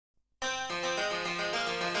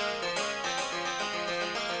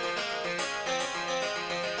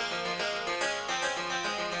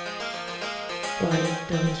Why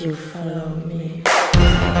don't you follow me?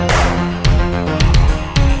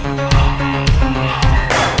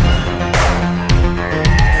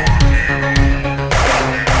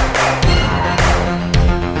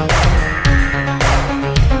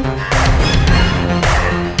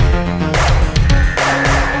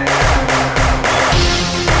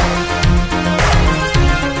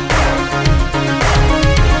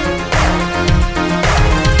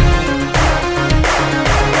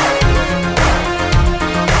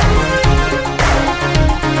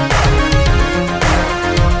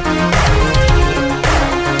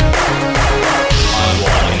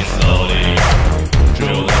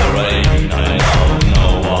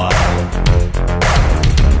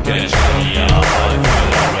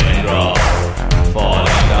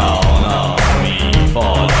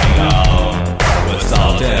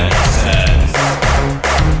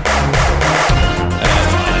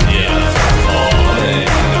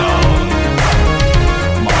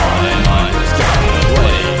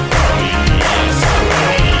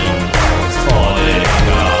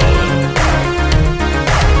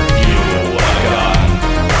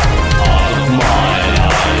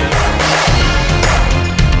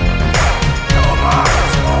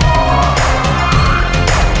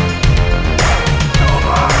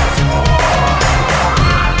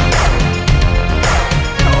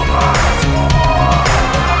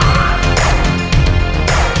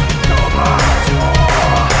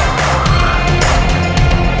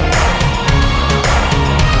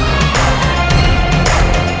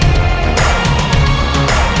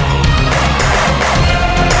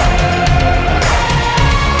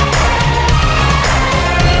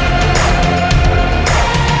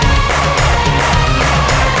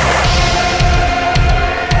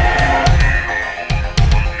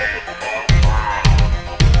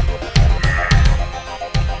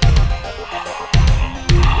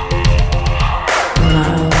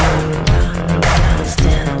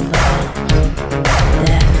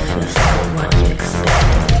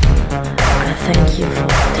 Thank you for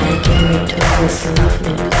taking me to this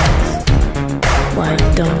lovely place. Why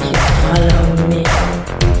don't you follow me?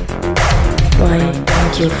 Why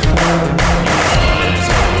don't you follow me? It's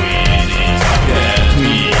so easy to get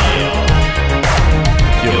me.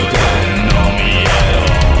 You didn't know me at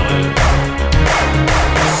all.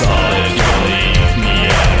 So if you leave me,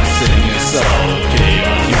 everything is okay.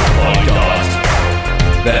 But you forgot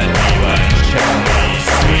that revenge can be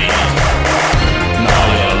sweet. Now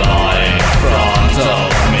you're lying in front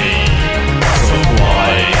of me, so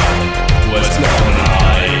quiet, with no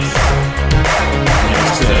nights.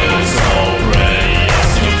 You're still so pretty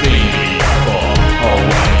as you've been before.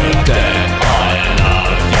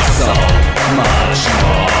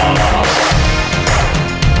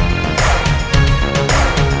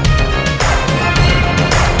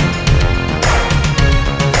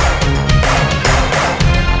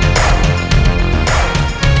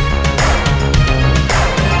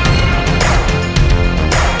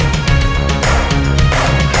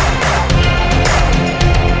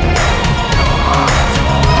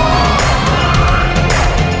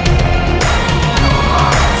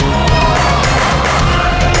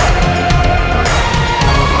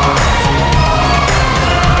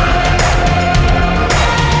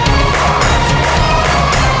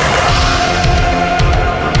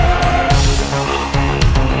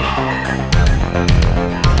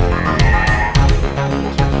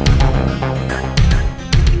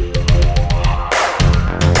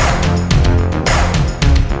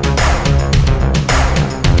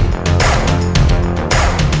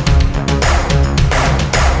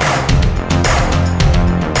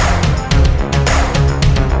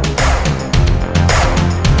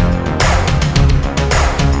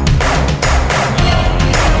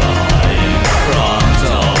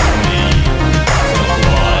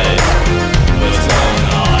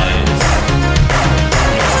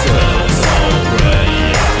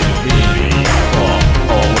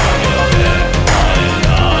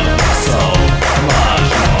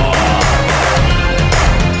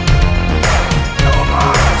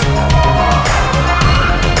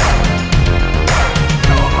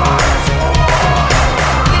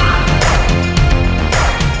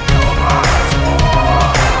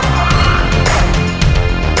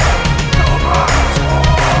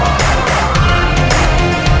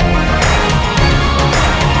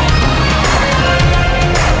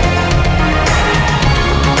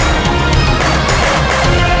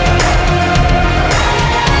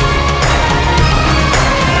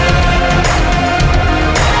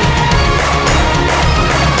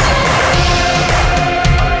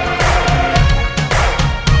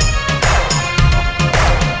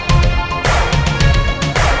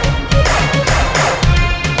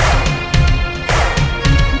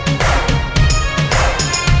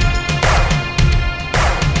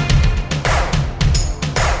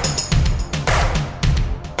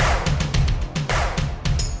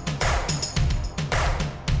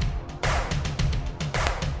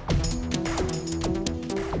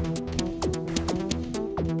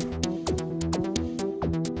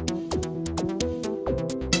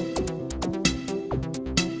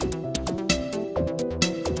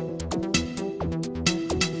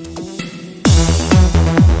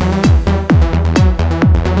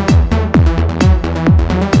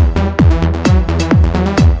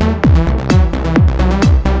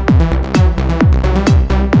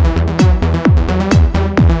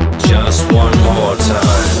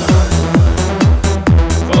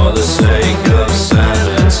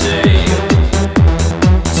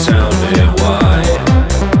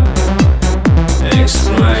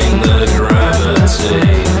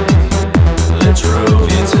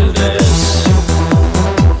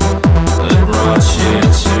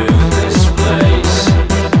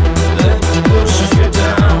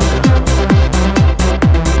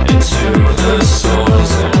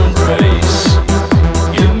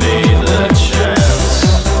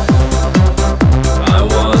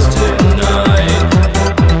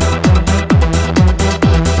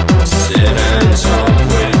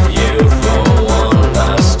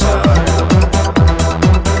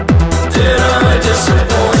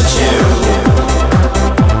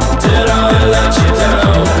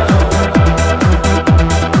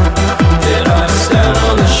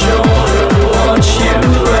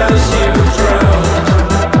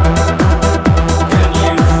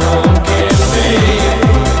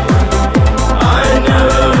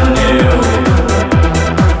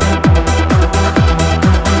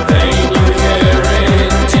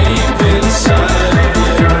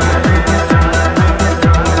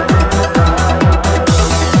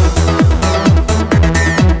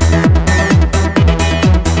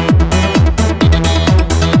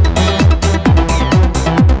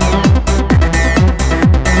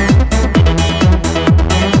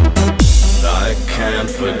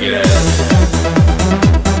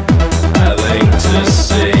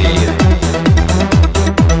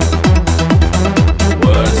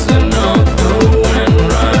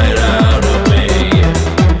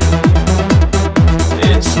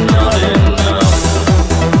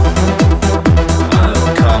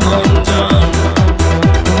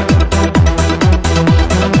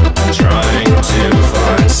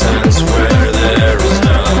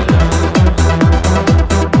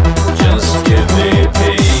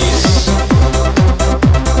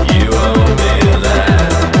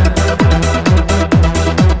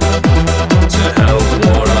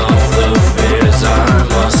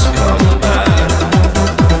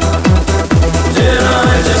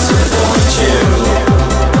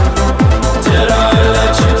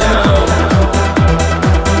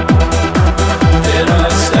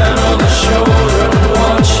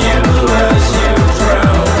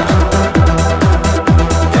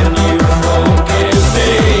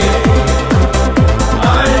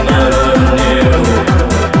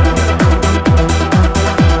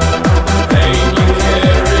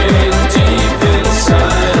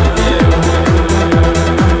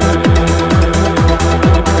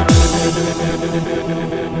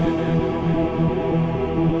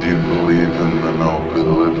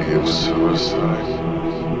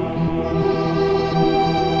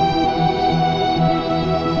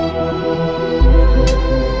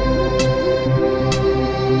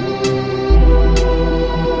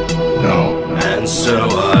 And so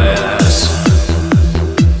I ask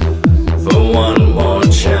for one more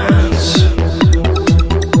chance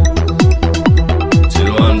to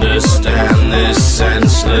understand this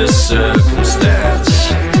senseless circumstance.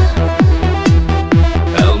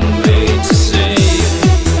 Help me to see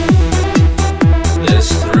this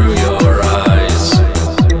through your eyes.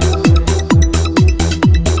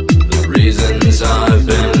 The reasons I've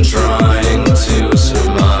been trying to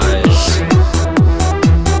surmise.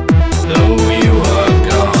 Though you are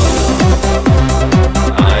gone,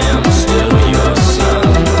 I am still your son.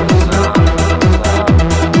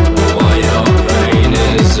 While your pain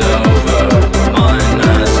is over, mine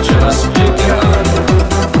has just begun.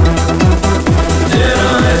 Did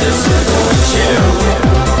I disappoint you?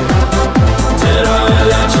 Did I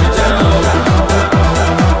let you down?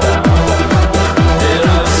 Did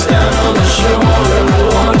I stand on the shore and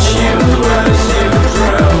watch you as you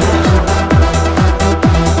drowned?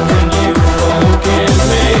 Forgive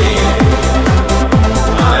me,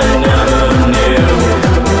 I never knew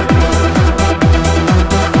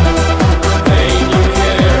pain you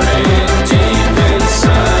carry deep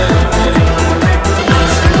inside of me.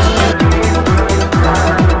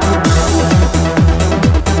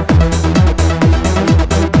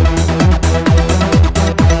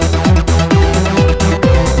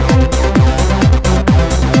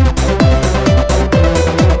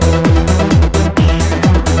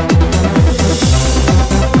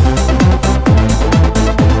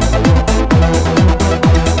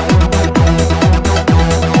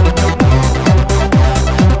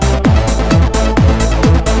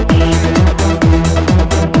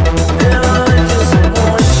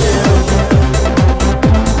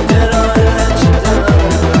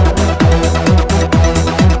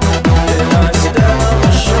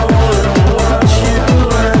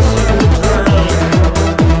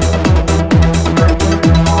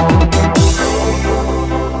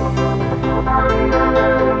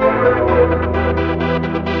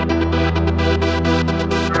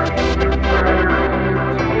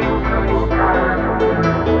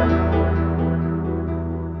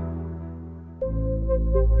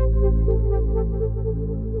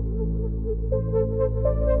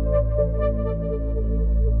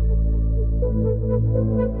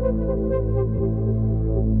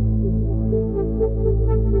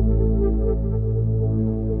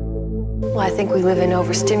 Well, I think we live in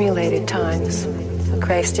overstimulated times. We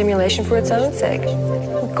crave stimulation for its own sake.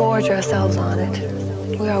 We gorge ourselves on it.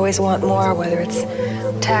 We always want more, whether it's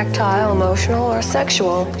tactile, emotional, or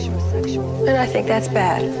sexual. And I think that's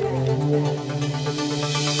bad.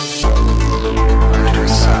 After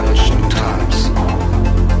savage times,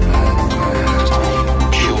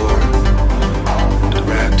 pure,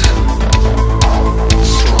 direct,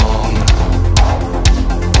 strong.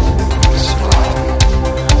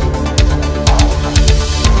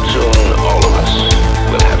 Soon all of us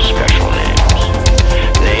will have special names.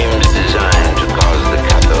 Names designed to cause the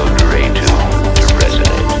cathode ray tube to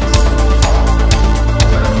resonate.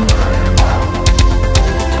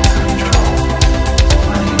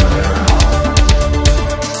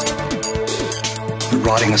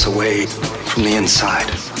 Rotting us away from the inside.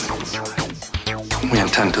 We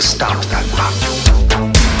intend to stop that rot.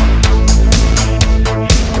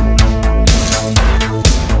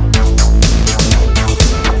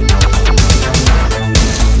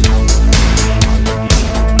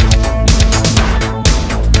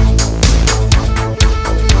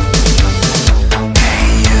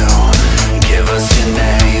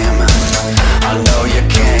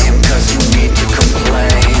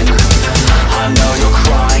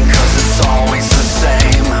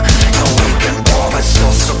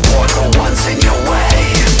 Support the ones in your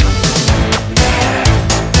way.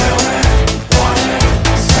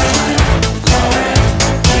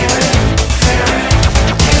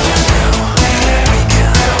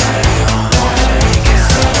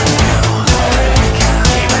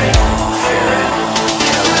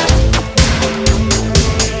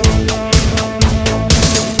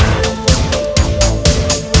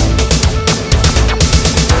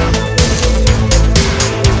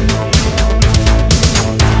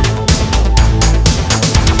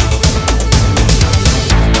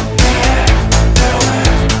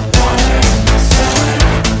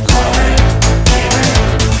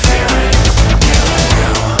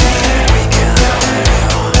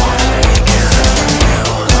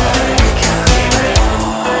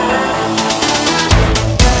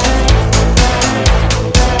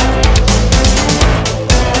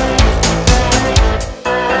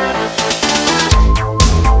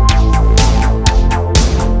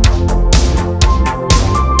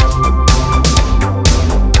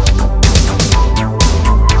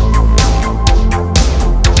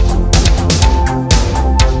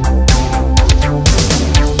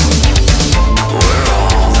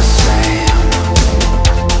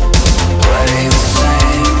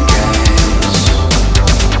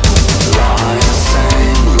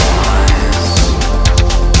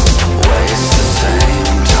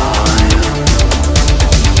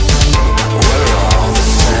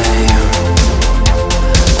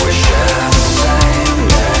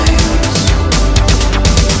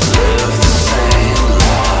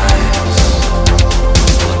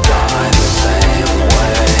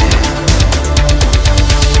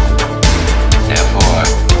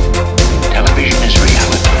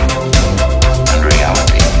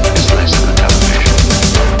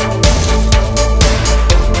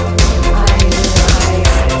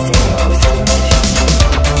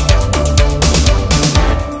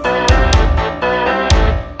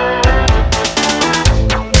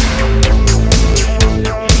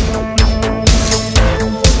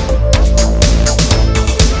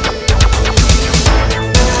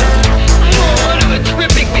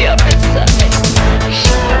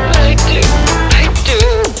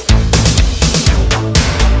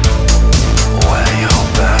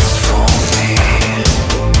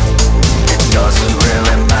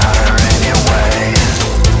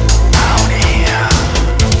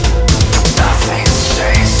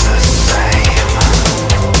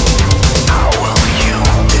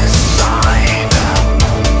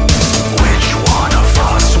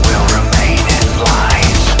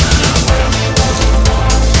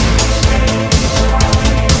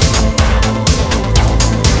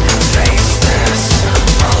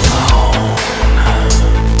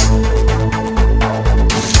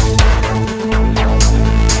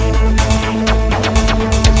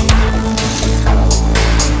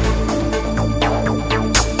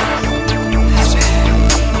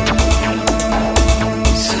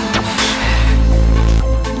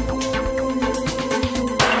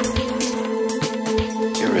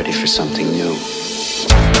 for something new.